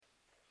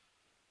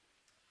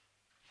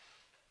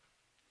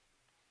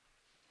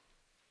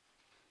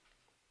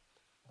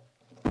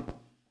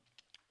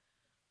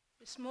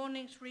This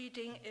morning's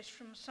reading is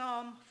from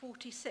Psalm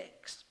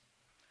 46.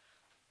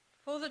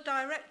 For the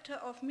director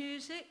of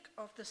music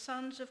of the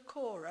sons of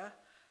Korah,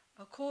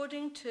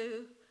 according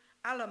to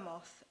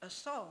Alamoth, a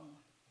song.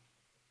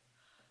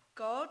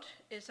 God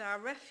is our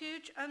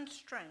refuge and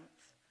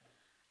strength,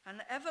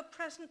 an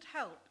ever-present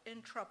help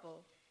in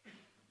trouble.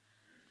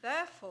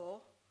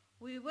 Therefore,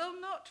 we will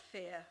not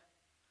fear,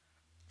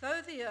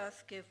 though the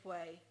earth give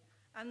way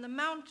and the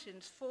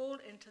mountains fall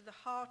into the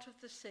heart of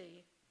the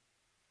sea.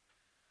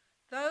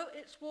 Though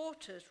its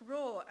waters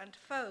roar and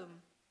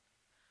foam,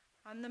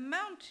 and the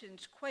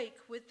mountains quake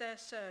with their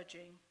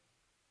surging.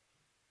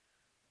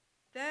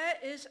 There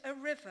is a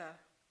river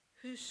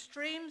whose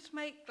streams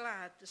make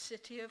glad the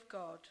city of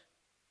God,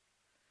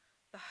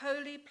 the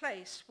holy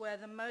place where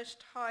the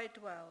Most High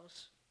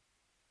dwells.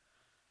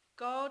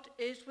 God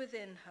is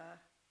within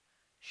her.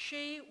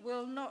 She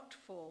will not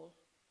fall.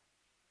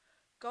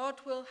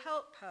 God will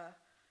help her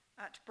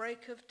at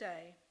break of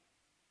day.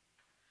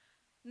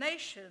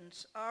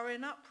 Nations are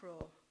in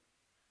uproar.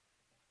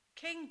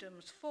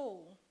 Kingdoms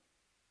fall.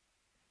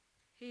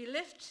 He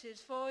lifts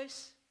his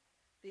voice,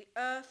 the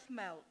earth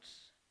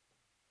melts.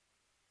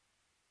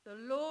 The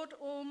Lord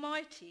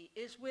Almighty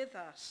is with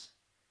us.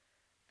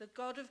 The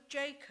God of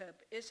Jacob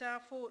is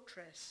our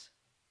fortress.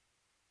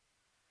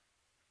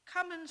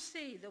 Come and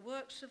see the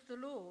works of the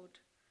Lord,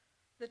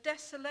 the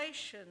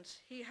desolations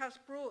he has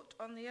brought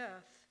on the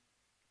earth.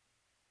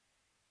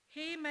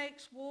 He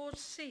makes wars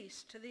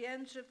cease to the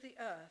ends of the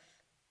earth.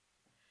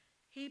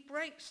 He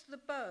breaks the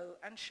bow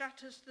and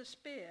shatters the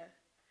spear.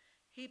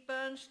 He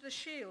burns the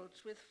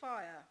shields with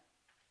fire.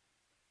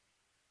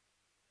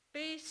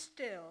 Be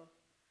still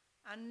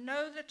and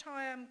know that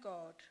I am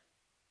God.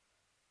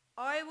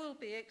 I will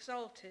be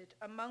exalted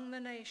among the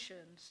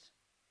nations.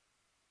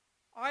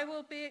 I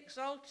will be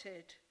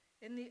exalted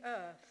in the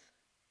earth.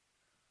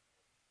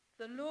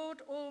 The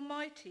Lord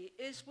Almighty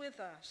is with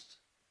us.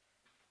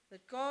 The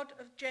God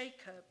of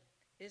Jacob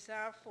is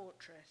our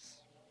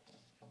fortress.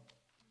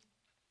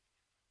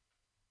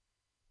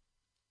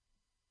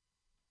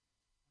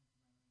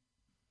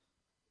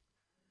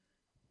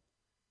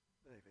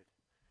 David,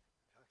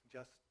 if I can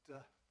just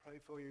pray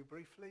for you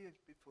briefly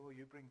before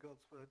you bring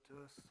God's word to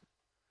us.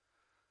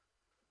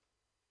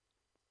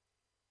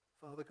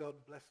 Father God,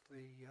 bless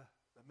the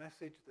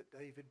message that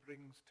David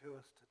brings to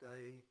us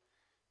today.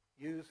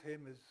 Use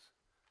him as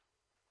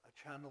a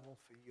channel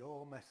for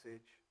your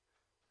message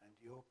and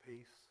your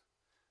peace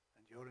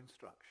and your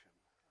instruction.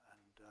 And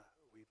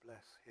we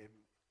bless him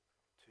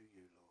to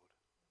you,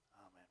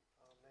 Lord. Amen.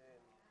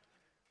 Amen.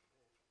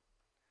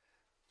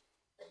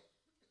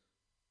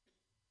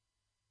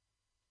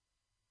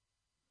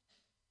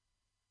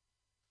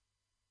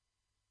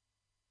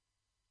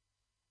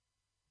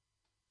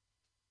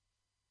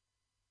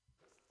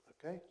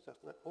 Okay, so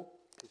that's oh,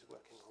 it's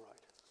working all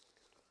right.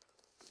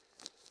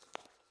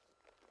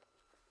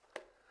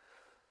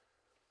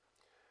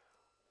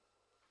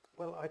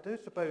 Well, I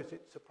don't suppose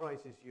it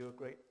surprises you a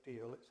great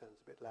deal. It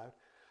sounds a bit loud.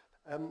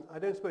 I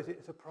don't suppose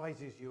it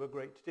surprises you a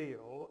great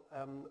deal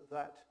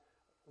that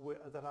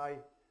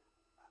I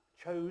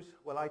chose.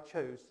 Well, I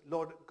chose.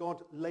 Lord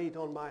God laid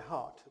on my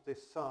heart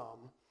this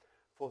psalm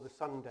for the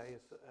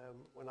Sundays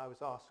when I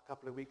was asked a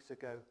couple of weeks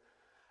ago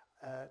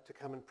to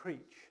come and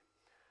preach.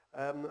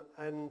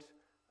 And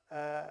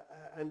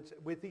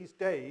with these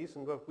days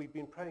and what we've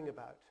been praying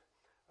about,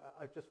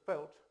 I've just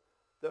felt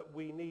that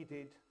we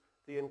needed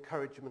the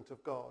encouragement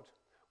of God.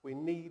 We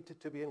need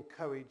to be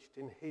encouraged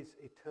in his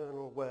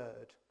eternal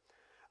word.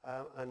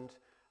 And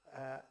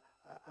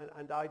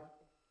I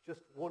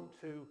just want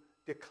to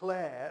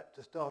declare,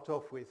 to start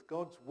off with,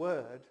 God's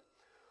word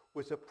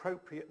was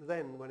appropriate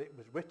then when it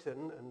was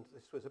written, and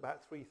this was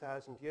about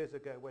 3,000 years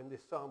ago when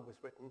this psalm was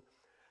written,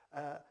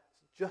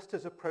 just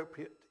as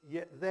appropriate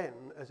yet then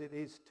as it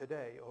is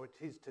today, or it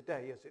is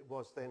today as it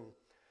was then.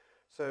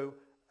 So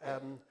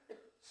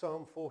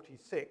Psalm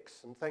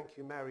 46, and thank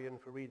you, Marion,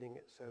 for reading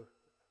it so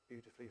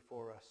beautifully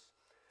for us.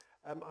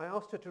 I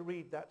asked her to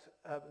read that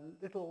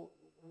little,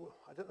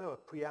 I don't know, a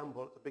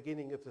preamble at the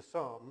beginning of the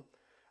psalm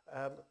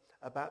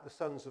about the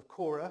sons of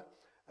Korah.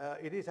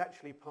 It is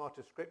actually part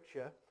of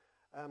Scripture.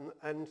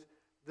 And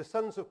the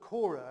sons of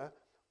Korah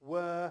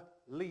were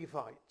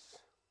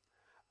Levites.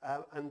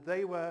 And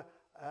they were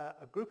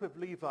a group of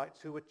Levites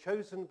who were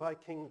chosen by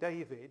King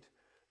David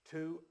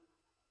to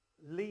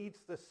lead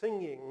the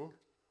singing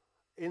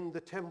in the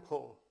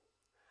temple.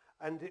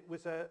 And it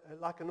was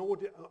like an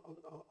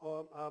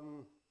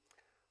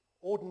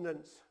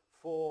ordinance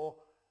for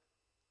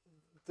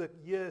the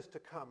years to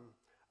come.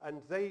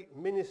 And they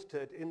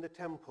ministered in the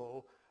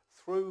temple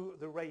through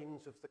the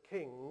reigns of the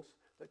kings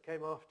that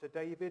came after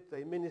David.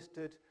 They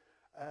ministered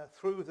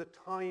through the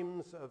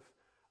times of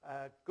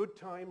good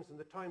times and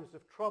the times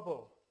of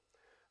trouble.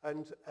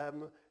 And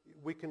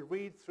we can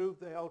read through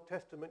the Old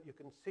Testament, you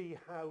can see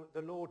how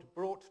the Lord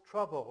brought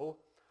trouble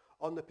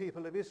on the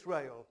people of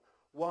Israel.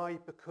 Why?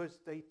 Because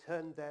they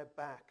turned their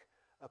back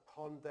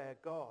upon their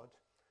God.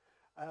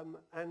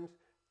 And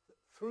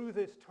through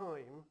this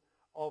time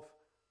of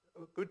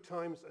good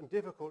times and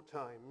difficult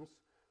times,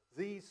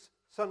 these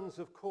sons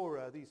of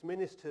Korah, these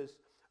ministers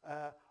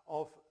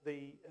of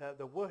the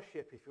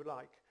worship, if you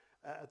like,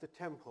 at the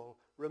temple,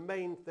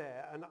 remained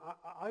there. And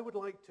I would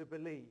like to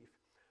believe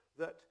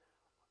that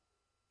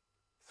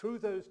through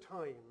those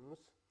times,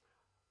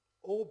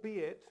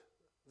 albeit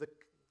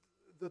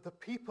the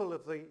people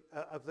of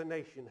the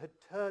nation had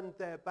turned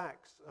their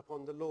backs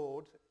upon the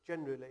Lord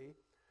generally,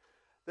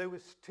 there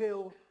was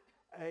still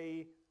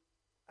a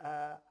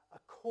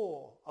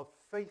core of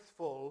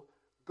faithful,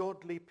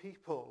 godly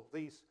people,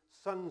 these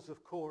sons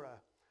of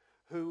Korah,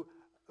 who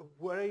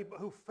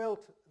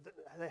felt that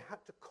they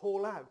had to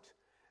call out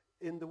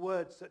in the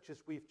words such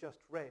as we've just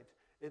read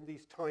in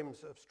these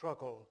times of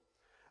struggle.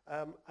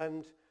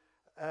 And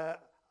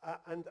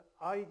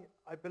I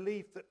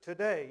believe that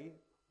today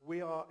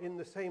we are in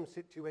the same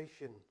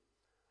situation.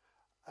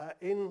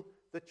 In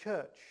the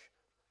church,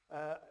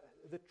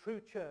 the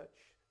true church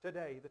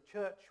today, the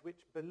church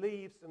which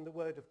believes in the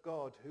word of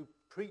God, who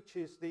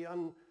preaches the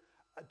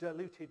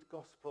undiluted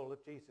gospel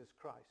of Jesus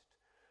Christ,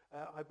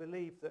 I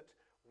believe that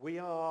we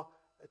are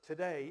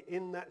today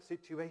in that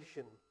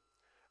situation.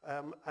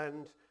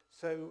 And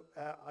so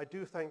I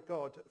do thank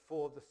God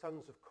for the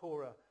sons of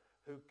Korah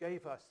who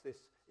gave us this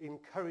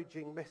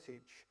encouraging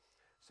message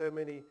so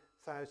many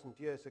thousand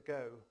years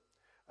ago.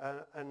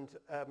 And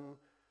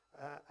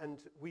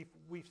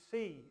we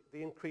see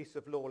the increase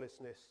of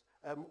lawlessness.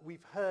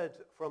 We've heard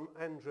from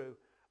Andrew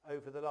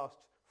over the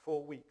last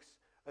 4 weeks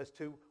as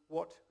to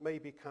what may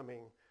be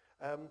coming.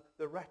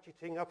 The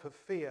ratcheting up of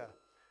fear,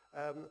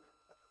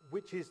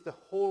 which is the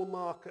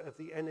hallmark of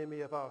the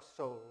enemy of our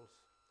souls.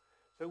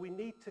 So we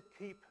need to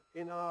keep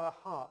in our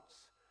hearts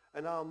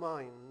and our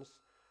minds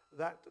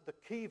that the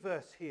key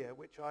verse here,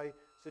 which I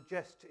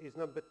suggest is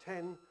number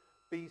 10,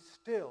 be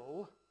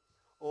still,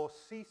 or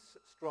cease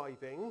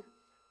striving,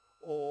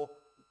 or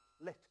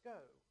let go,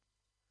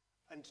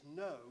 and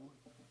know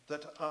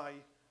that I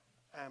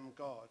am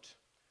God.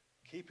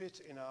 Keep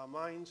it in our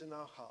minds and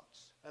our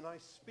hearts. And I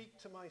speak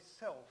to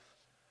myself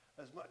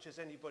as much as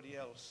anybody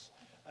else.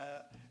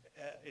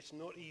 It's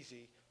not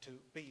easy to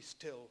be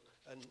still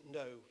and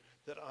know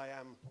that I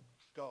am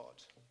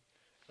God.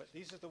 But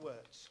these are the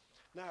words.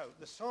 Now,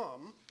 the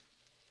psalm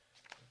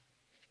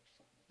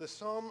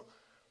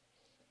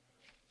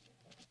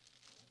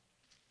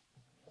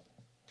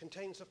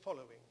contains the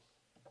following: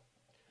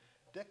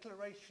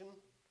 declaration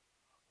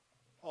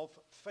of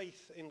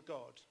faith in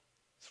God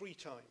 3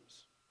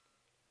 times,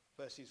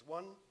 verses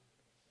 1,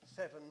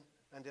 7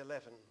 and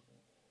 11.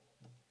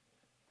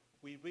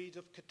 We read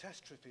of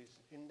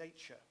catastrophes in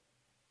nature.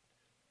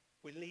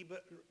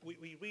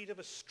 We read of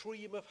a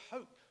stream of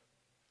hope.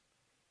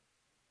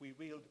 We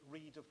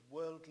read of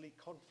worldly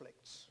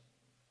conflicts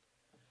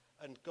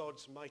and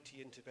God's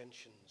mighty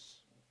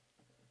interventions.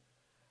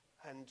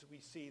 And we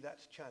see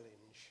that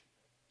challenge: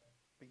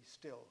 be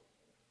still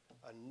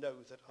and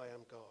know that I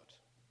am God.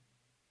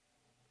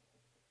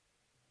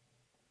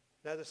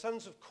 Now, the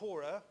sons of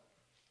Korah,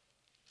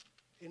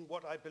 in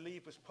what I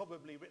believe was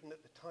probably written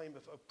at the time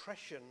of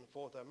oppression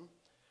for them,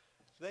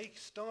 they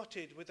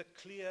started with a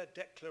clear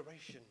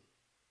declaration.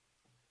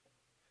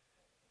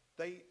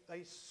 They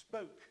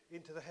spoke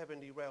into the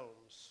heavenly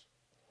realms.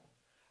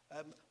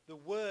 The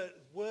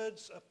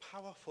words are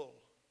powerful.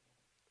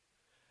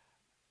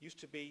 Used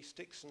to be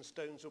sticks and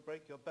stones will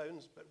break your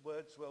bones, but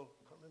words will,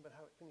 I can't remember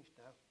how it finished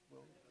now,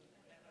 will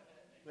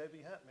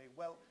maybe hurt me.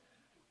 Well,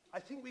 I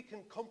think we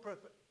can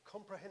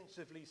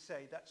comprehensively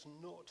say that's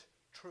not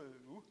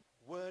true.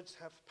 Words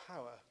have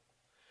power.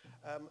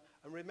 And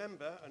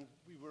remember, and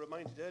we were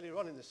reminded earlier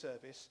on in the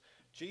service,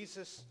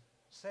 Jesus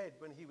said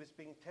when he was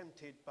being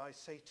tempted by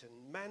Satan,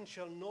 man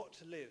shall not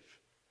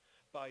live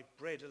by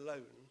bread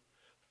alone,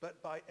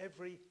 but by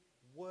every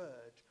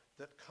word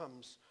that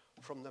comes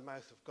from the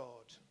mouth of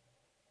God.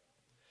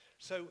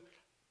 So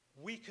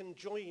we can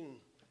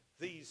join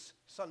these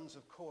sons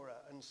of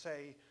Korah and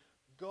say,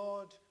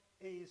 God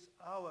is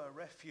our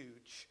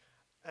refuge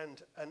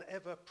and an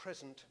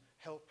ever-present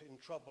help in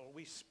trouble.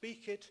 We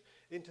speak it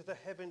into the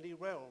heavenly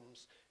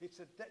realms. It's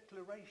a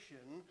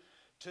declaration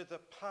to the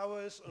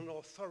powers and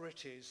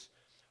authorities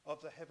of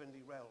the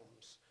heavenly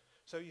realms.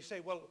 So you say,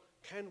 well,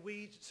 can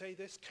we say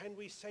this? Can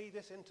we say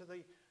this into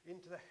the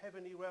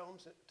heavenly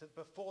realms,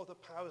 before the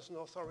powers and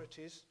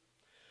authorities?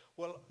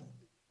 Well,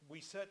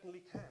 we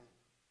certainly can.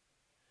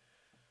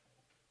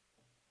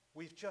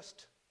 We've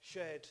just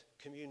shared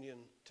communion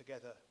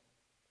together.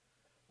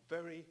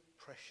 Very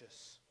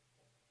precious.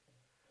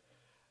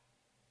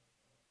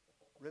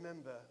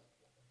 Remember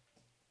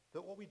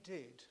that what we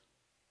did,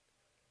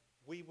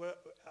 we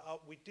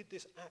did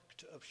this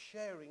act of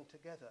sharing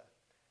together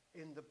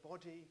in the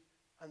body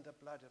and the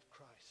blood of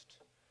Christ,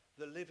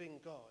 the living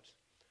God.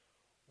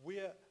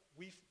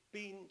 We've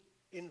been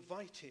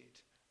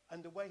invited,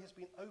 and the way has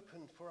been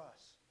opened for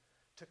us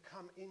to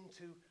come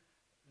into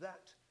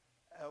that,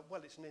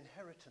 it's an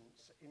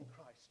inheritance in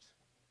Christ.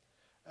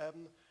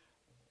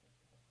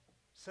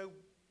 So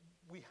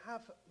we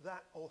have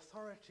that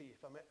authority,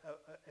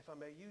 if I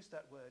may use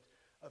that word,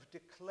 of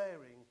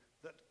declaring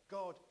that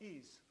God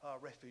is our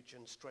refuge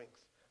and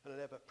strength and an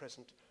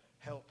ever-present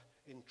help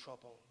in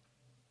trouble.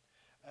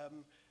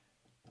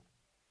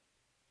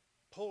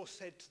 Paul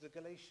said to the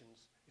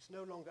Galatians, it's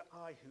no longer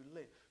I who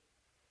live,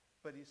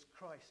 but it's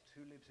Christ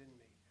who lives in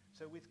me.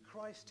 So with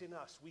Christ in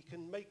us, we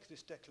can make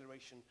this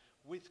declaration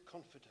with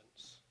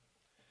confidence.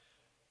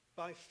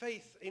 By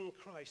faith in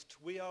Christ,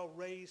 we are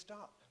raised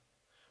up.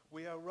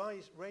 We are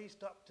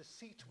raised up to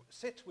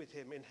sit with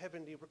him in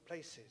heavenly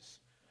places.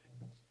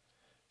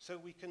 So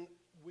we can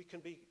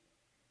be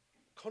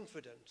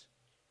confident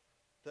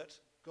that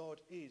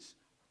God is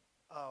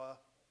our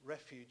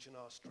refuge and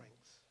our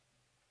strength.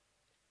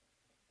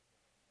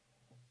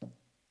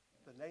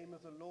 The name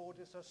of the Lord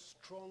is a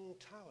strong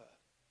tower.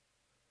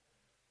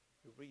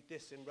 We read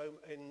this in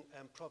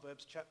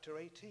Proverbs chapter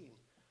 18.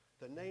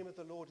 The name of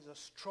the Lord is a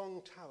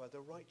strong tower.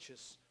 The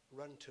righteous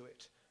run to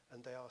it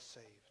and they are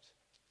saved.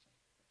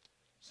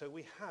 So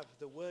we have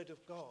the word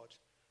of God,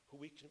 who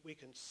we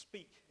can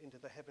speak into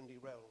the heavenly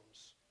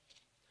realms.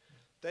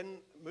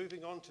 Then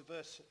moving on to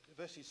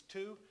verses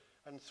 2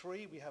 and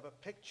 3, we have a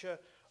picture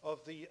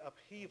of the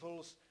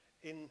upheavals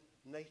in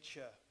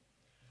nature.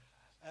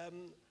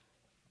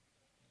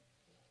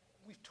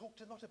 We've talked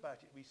a lot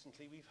about it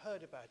recently. We've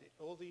heard about it,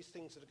 all these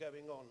things that are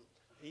going on,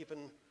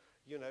 even,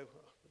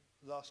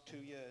 last 2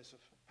 years of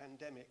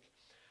pandemic.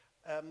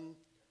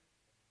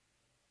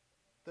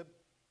 The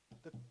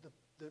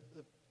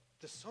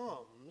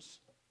Psalms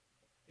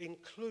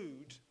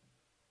include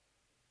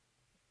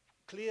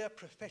clear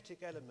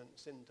prophetic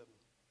elements in them.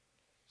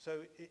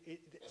 So,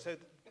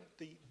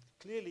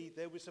 clearly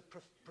there was a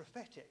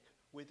prophetic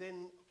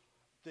within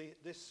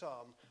this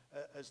psalm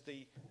as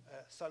the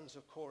sons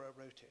of Korah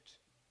wrote it.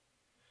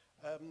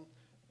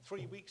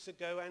 3 weeks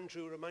ago,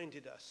 Andrew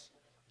reminded us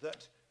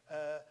that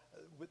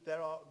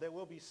there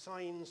will be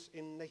signs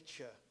in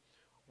nature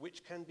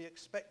which can be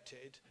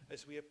expected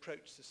as we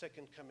approach the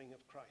second coming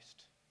of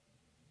Christ.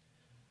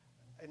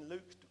 In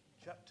Luke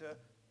chapter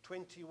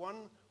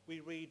 21, we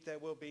read there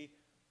will be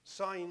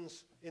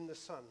signs in the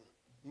sun,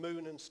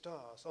 moon and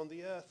stars. On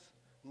the earth,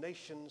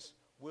 nations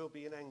will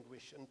be in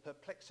anguish and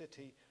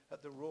perplexity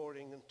at the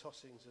roaring and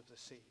tossings of the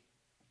sea.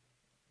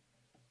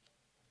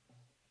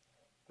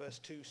 Verse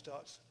 2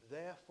 starts,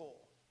 therefore.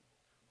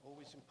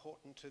 Always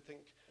important to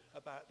think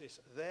about this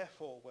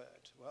therefore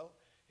word. Well,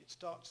 it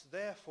starts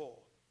therefore.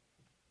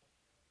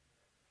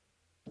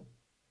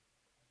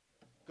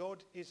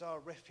 God is our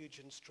refuge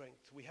and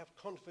strength. We have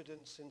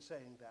confidence in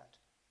saying that.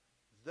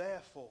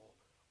 Therefore,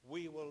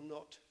 we will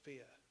not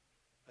fear.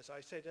 As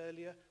I said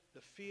earlier,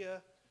 the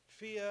fear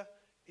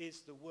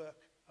is the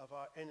work of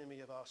our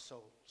enemy of our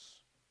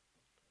souls.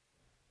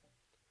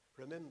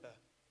 Remember,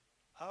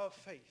 our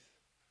faith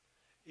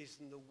is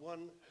in the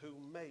one who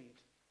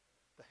made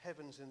the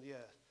heavens and the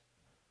earth,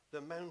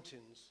 the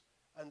mountains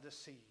and the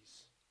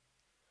seas,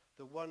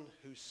 the one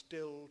who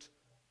stilled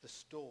the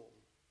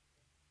storm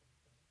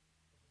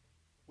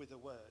with a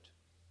word.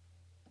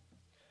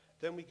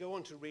 Then we go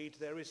on to read,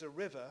 there is a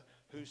river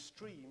whose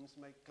streams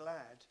make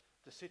glad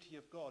the city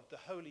of God, the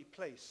holy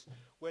place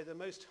where the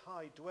Most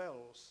High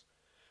dwells.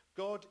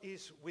 God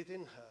is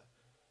within her.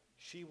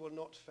 She will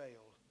not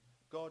fail.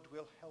 God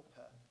will help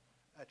her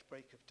at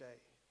break of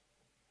day.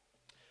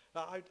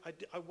 Now,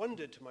 I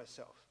wondered to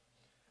myself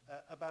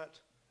about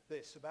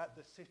this, about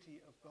the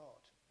city of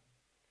God.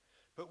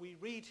 But we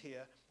read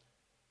here,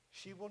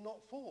 she will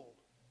not fall,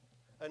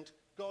 and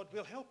God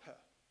will help her.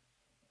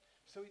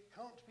 So it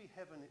can't be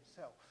heaven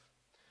itself.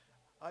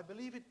 I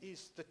believe it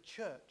is the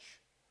church,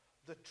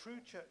 the true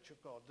church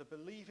of God, the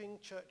believing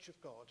church of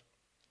God.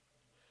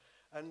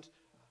 And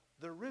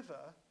the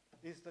river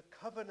is the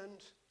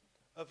covenant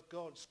of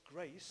God's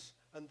grace,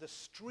 and the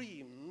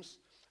streams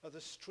are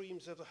the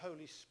streams of the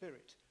Holy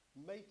Spirit,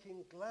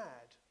 making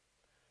glad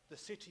the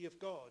city of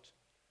God,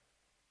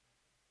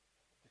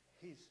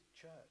 his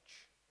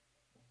church.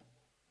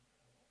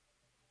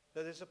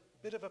 Now there's a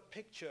bit of a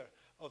picture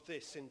of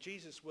this in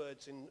Jesus'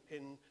 words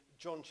in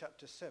John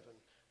chapter 7.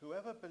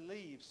 Whoever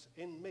believes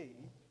in me,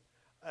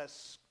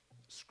 as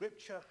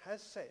Scripture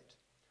has said,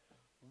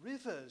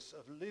 rivers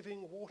of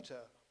living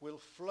water will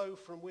flow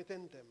from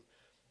within them.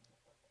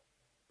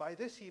 By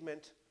this he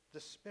meant the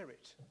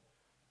Spirit,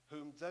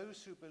 whom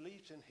those who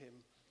believed in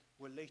him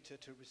were later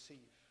to receive.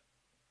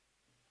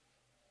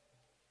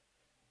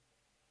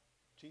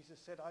 Jesus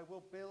said, I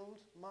will build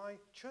my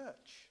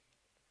church.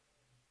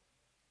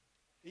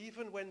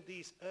 Even when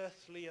these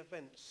earthly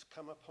events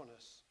come upon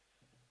us,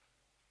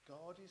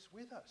 God is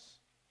with us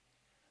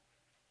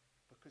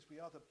because we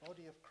are the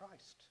body of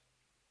Christ.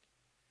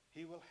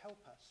 He will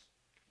help us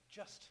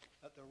just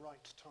at the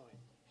right time.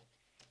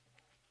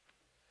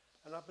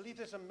 And I believe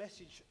there's a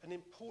message, an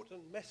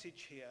important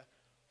message here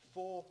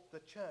for the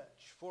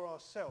church, for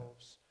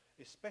ourselves,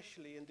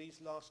 especially in these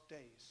last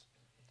days.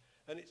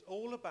 And it's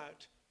all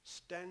about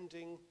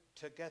standing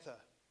together.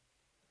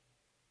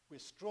 We're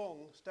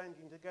strong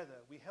standing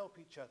together. We help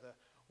each other.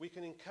 We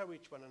can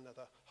encourage one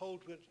another,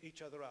 hold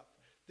each other up.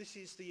 This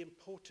is the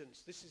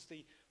importance, this is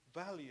the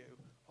value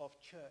of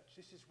church.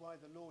 This is why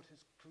the Lord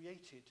has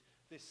created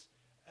this,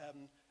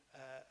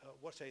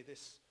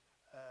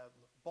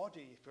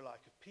 body, if you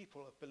like, of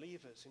people, of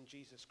believers in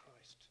Jesus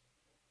Christ.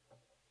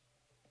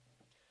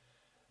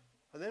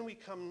 And then we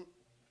come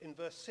in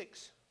verse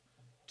 6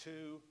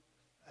 to,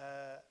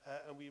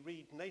 and we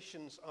read,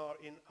 nations are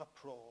in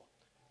uproar,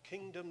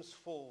 kingdoms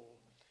fall.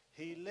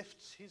 He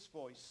lifts his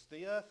voice,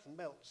 the earth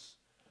melts.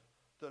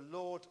 The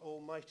Lord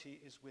Almighty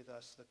is with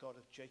us, the God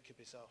of Jacob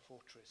is our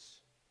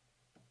fortress.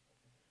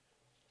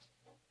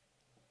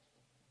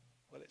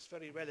 Well, it's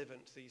very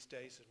relevant these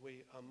days as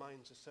our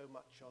minds are so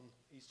much on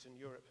Eastern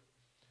Europe.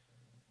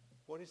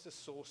 What is the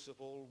source of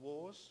all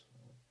wars?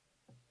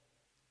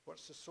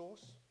 What's the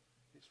source?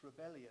 It's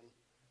rebellion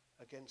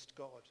against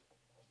God.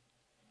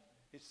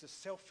 It's the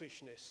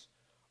selfishness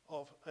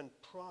and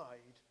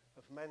pride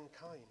of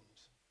mankind.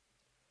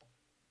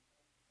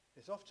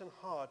 It's often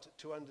hard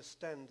to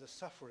understand the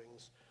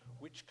sufferings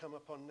which come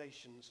upon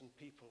nations and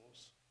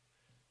peoples.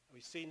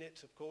 We've seen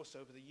it, of course,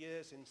 over the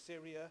years in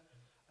Syria,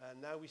 and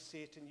now we see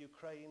it in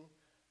Ukraine,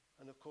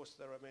 and of course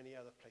there are many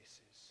other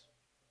places.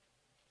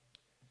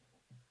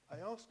 I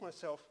ask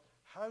myself,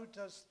 how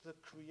does the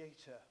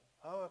Creator,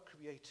 our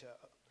Creator,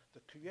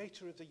 the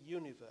Creator of the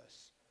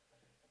universe,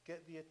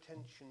 get the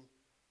attention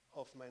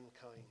of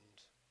mankind?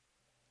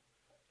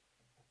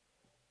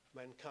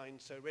 Mankind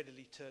so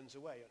readily turns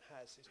away, and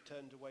has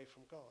turned away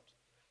from God.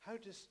 How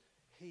does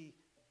he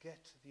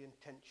get the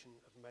attention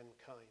of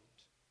mankind?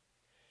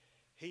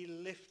 He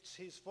lifts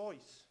his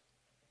voice.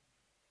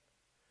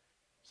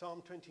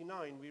 Psalm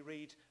 29, we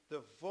read,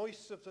 the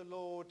voice of the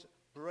Lord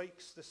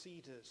breaks the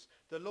cedars.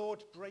 The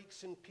Lord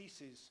breaks in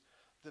pieces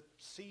the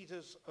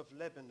cedars of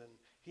Lebanon.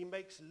 He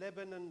makes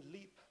Lebanon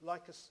leap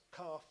like a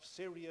calf,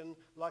 Syrian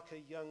like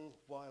a young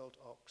wild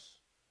ox.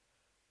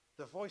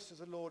 The voice of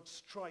the Lord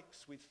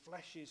strikes with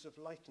flashes of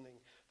lightning.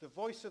 The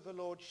voice of the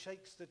Lord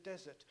shakes the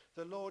desert.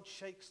 The Lord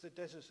shakes the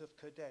desert of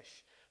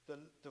Kadesh.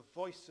 The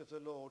voice of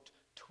the Lord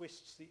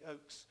twists the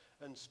oaks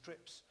and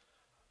strips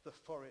the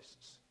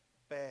forests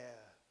bare.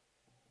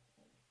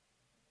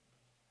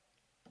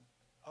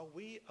 Are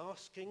we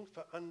asking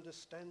for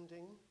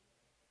understanding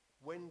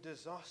when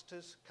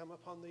disasters come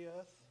upon the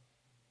earth?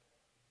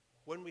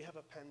 When we have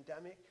a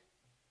pandemic?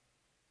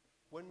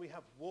 When we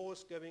have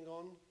wars going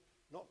on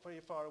not very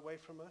far away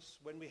from us?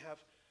 When we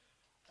have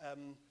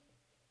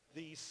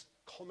these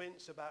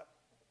comments about,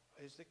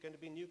 is it going to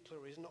be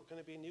nuclear, is it not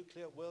going to be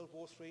nuclear, World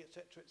War III,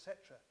 etc.,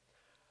 etc.?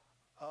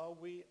 Are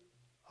we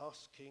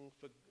asking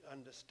for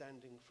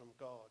understanding from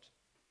God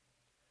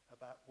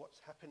about what's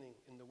happening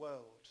in the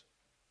world?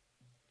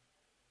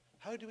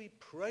 How do we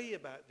pray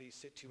about these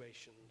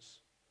situations?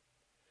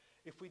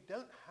 If we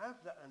don't have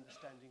that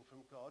understanding from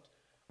God,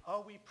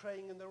 are we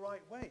praying in the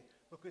right way?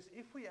 Because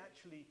if we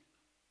actually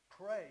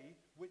pray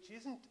which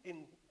isn't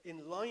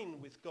in line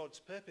with God's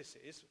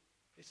purposes,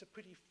 it's a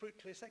pretty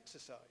fruitless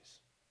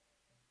exercise.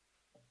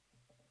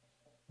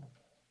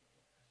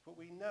 But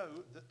we know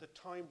that the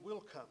time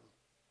will come,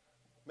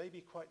 maybe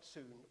quite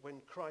soon,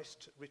 when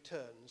Christ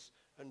returns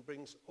and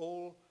brings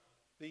all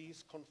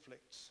these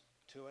conflicts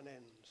to an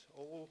end.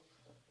 All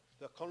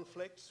the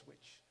conflicts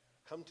which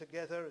come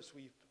together, as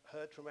we've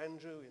heard from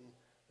Andrew, in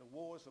the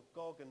wars of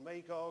Gog and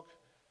Magog,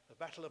 the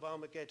battle of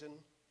Armageddon.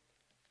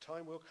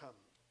 Time will come.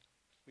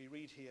 We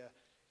read here,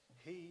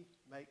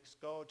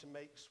 God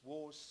makes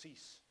wars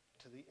cease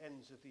to the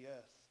ends of the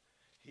earth.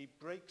 He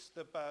breaks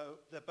the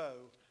bow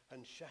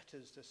and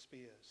shatters the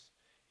spears.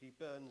 He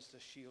burns the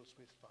shields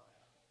with fire.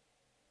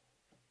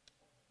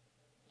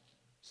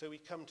 So we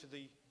come to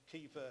the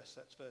key verse,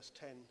 that's verse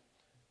 10.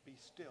 Be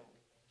still,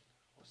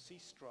 or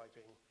cease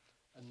striving,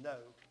 and know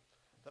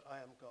that I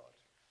am God.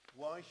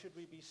 Why should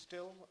we be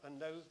still and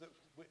know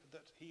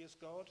that he is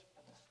God?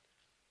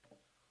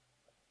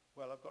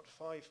 Well, I've got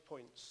 5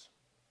 points.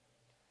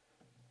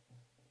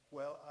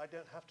 Well, I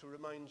don't have to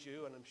remind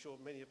you, and I'm sure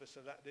many of us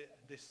are that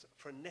this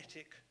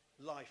frenetic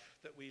life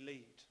that we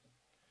lead.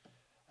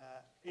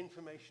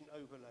 Information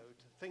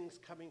overload, things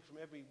coming from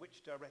every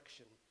which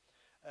direction.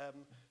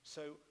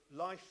 So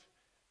life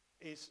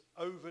is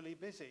overly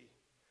busy,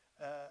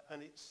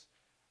 and it's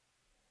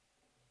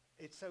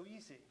so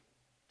easy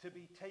to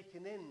be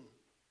taken in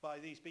by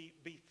these,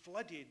 be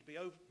flooded,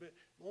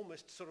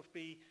 almost sort of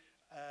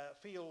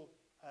feel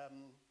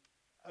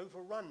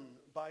overrun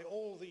by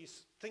all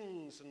these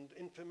things and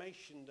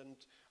information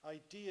and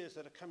ideas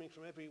that are coming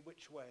from every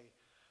which way.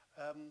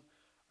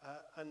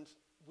 And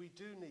we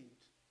do need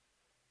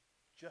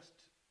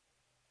just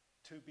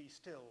to be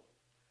still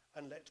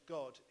and let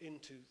God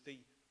into the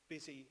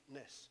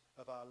busyness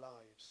of our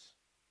lives.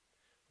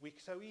 We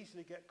so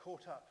easily get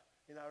caught up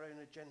in our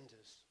own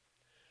agendas.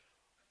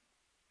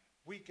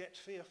 We get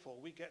fearful,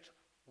 we get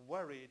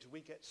worried, we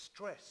get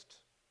stressed,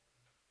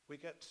 we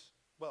get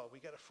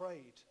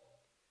afraid.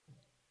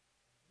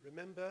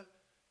 Remember,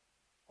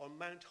 on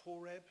Mount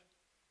Horeb,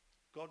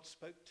 God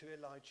spoke to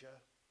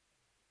Elijah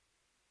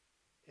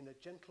in a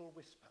gentle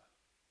whisper.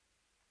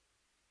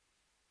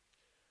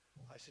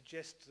 I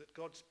suggest that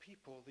God's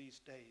people these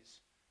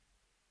days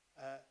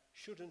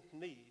shouldn't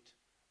need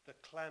the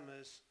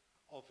clamours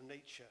of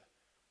nature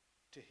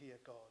to hear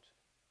God.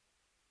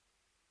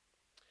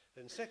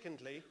 Then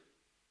secondly,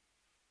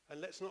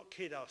 and let's not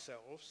kid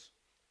ourselves,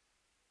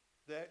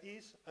 there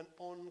is an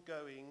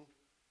ongoing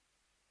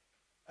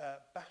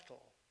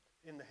battle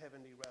in the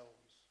heavenly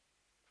realms.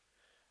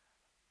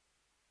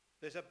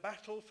 There's a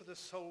battle for the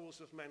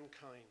souls of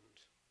mankind.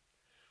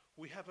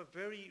 We have a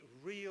very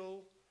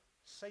real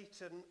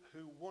Satan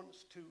who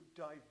wants to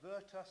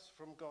divert us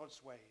from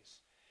God's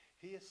ways.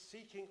 He is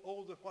seeking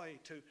all the way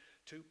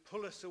to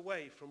pull us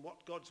away from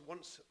what God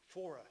wants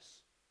for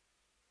us.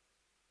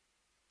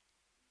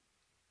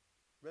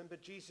 Remember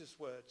Jesus'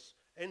 words,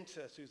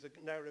 enter through the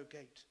narrow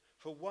gate.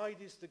 For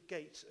wide is the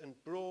gate and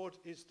broad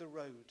is the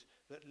road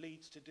that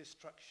leads to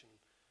destruction,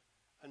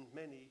 and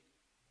many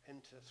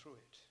enter through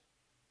it.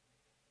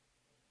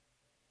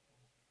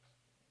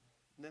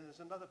 And then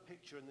there's another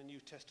picture in the New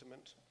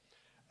Testament.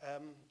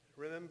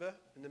 Remember,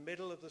 in the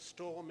middle of the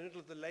storm, middle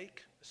of the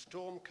lake, a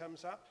storm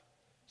comes up,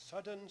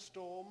 sudden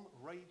storm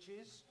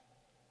rages.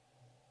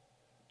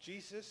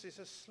 Jesus is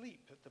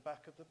asleep at the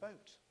back of the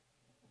boat.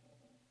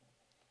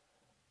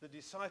 The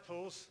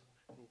disciples,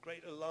 in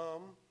great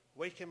alarm,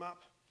 wake him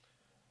up,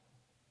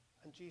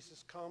 and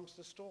Jesus calms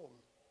the storm.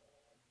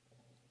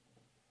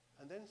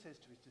 And then says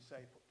to his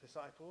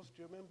disciples,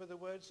 do you remember the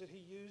words that he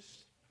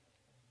used?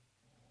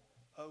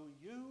 "O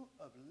you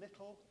of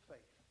little faith."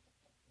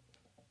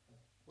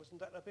 Wasn't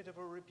that a bit of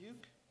a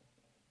rebuke?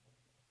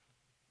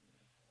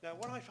 Now,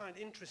 what I find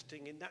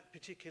interesting in that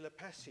particular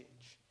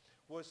passage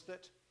was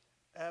that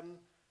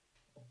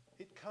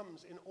it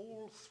comes in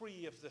all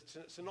three of the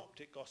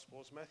synoptic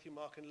Gospels, Matthew,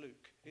 Mark and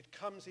Luke. It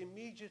comes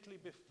immediately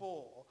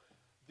before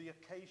the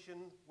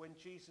occasion when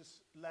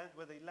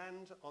where they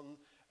land on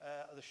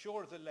the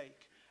shore of the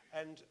lake,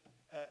 and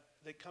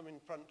they come in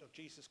front of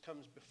Jesus,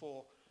 comes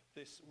before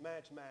this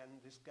madman,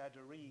 this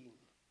Gadarene.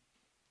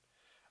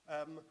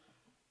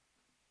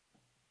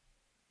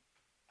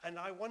 And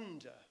I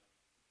wonder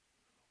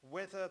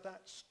whether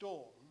that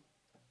storm,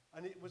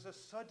 and it was a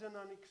sudden,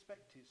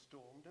 unexpected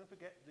storm. Don't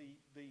forget,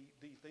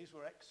 these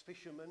were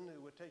ex-fishermen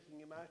who were taking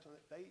him out, and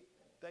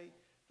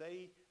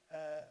they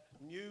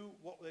knew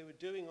what they were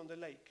doing on the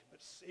lake,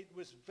 but it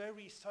was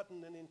very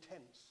sudden and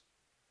intense.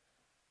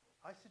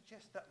 I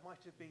suggest that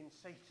might have been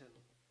Satan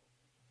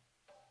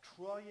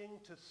trying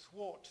to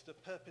thwart the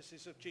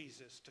purposes of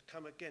Jesus to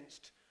come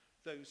against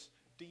those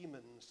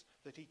demons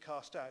that he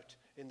cast out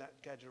in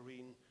that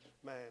Gadarene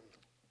man.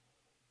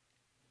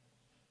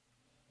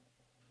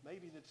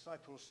 Maybe the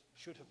disciples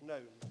should have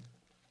known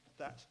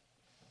that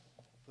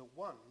the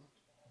one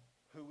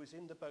who was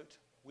in the boat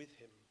with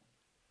him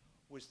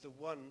was the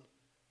one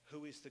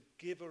who is the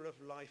giver of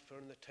life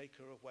and the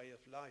taker away of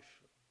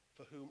life,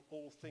 for whom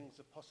all things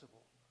are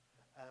possible,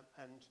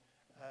 and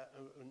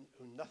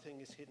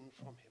nothing is hidden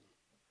from him.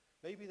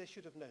 Maybe they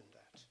should have known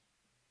that.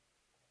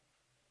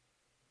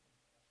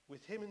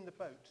 With him in the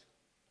boat,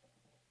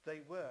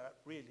 they were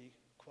really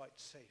quite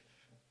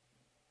safe.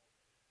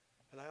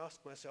 And I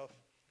asked myself,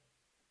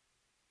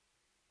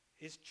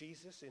 is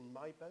Jesus in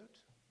my boat?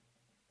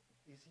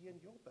 Is he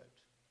in your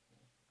boat?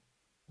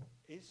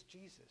 Is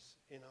Jesus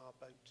in our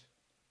boat?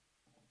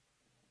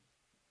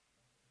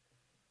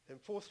 Then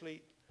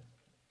fourthly,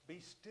 be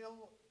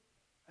still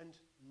and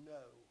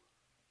know.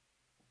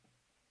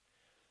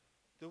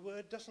 The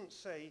word doesn't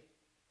say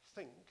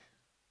think,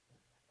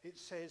 it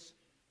says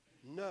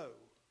know.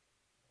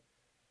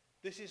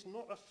 This is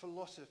not a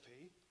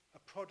philosophy, a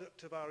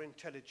product of our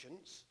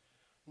intelligence,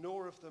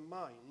 nor of the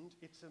mind.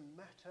 It's a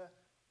matter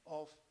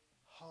of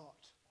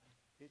heart.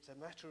 It's a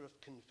matter of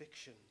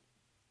conviction.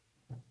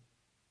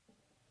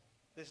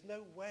 There's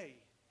no way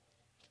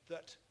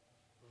that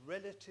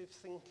relative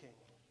thinking,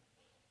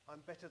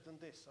 I'm better than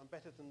this, I'm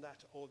better than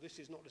that, or this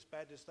is not as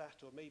bad as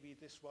that, or maybe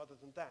this rather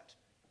than that.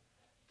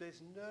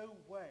 There's no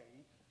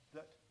way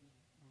that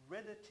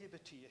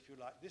relativity, if you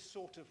like, this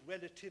sort of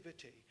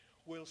relativity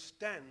will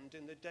stand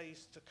in the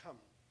days to come.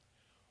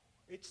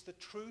 It's the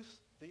truth,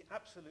 the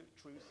absolute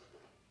truth,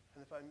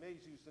 and if I may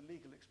use the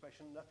legal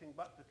expression, nothing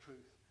but the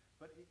truth.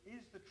 But it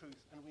is the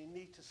truth, and we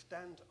need to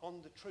stand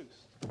on the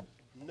truth.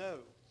 Know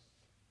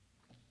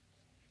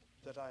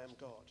that I am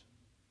God.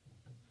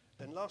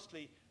 Then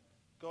lastly,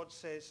 God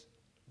says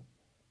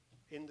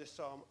in this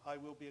psalm, I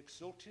will be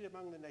exalted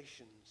among the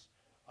nations.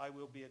 I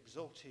will be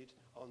exalted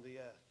on the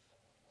earth.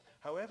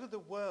 However the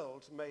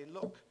world may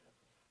look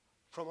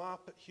from our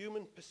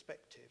human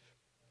perspective,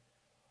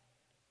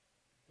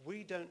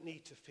 we don't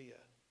need to fear,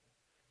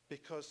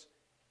 because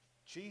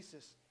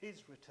Jesus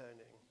is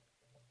returning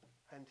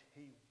and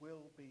he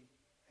will be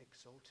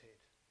exalted.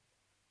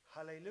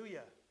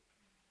 Hallelujah.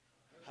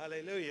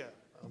 Hallelujah.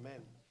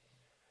 Amen.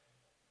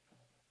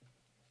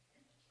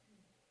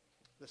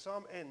 The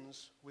psalm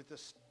ends with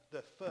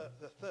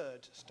the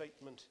third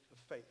statement of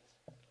faith.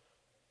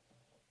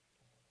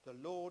 The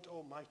Lord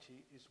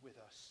Almighty is with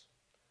us.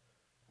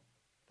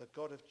 The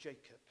God of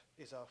Jacob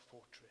is our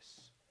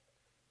fortress.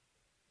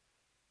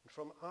 And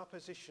from our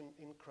position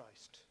in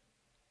Christ,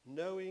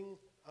 knowing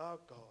our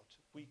God,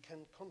 we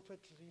can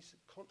confidently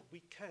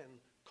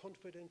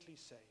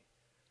say,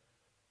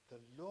 the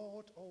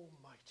Lord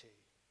Almighty,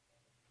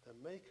 the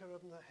maker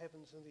of the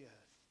heavens and the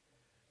earth,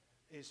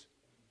 is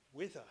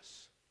with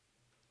us.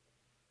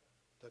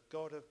 The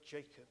God of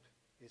Jacob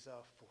is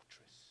our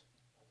fortress.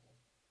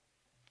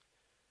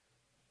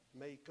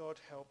 May God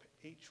help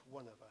each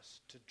one of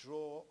us to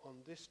draw on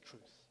this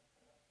truth,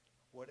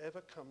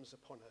 whatever comes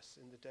upon us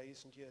in the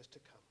days and years to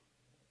come.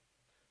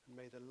 And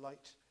may the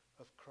light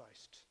of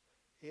Christ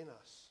in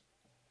us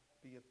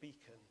be a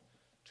beacon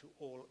to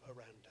all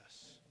around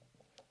us.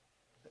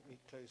 Let me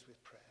close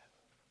with prayer.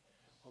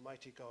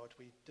 Almighty God,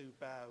 we do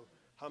bow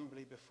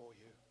humbly before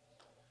you.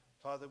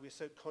 Father, we're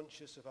so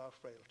conscious of our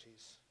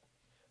frailties.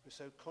 We're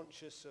so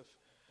conscious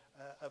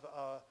of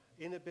our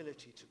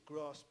inability to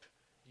grasp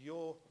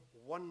your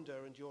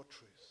wonder and your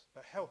truth.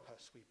 But help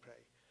us, we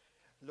pray,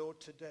 Lord,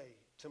 today,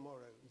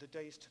 tomorrow, the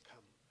days to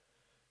come,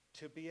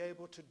 to be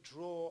able to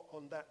draw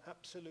on that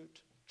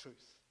absolute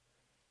truth.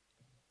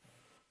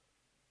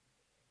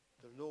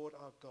 The Lord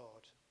our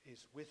God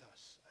is with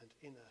us and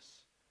in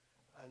us,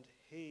 and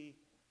he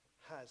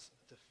has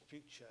the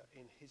future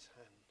in his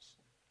hands.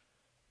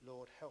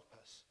 Lord, help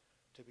us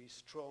to be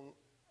strong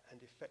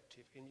and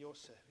effective in your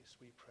service,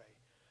 we pray.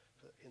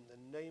 In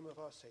the name of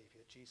our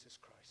Saviour, Jesus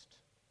Christ.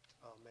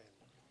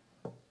 Amen.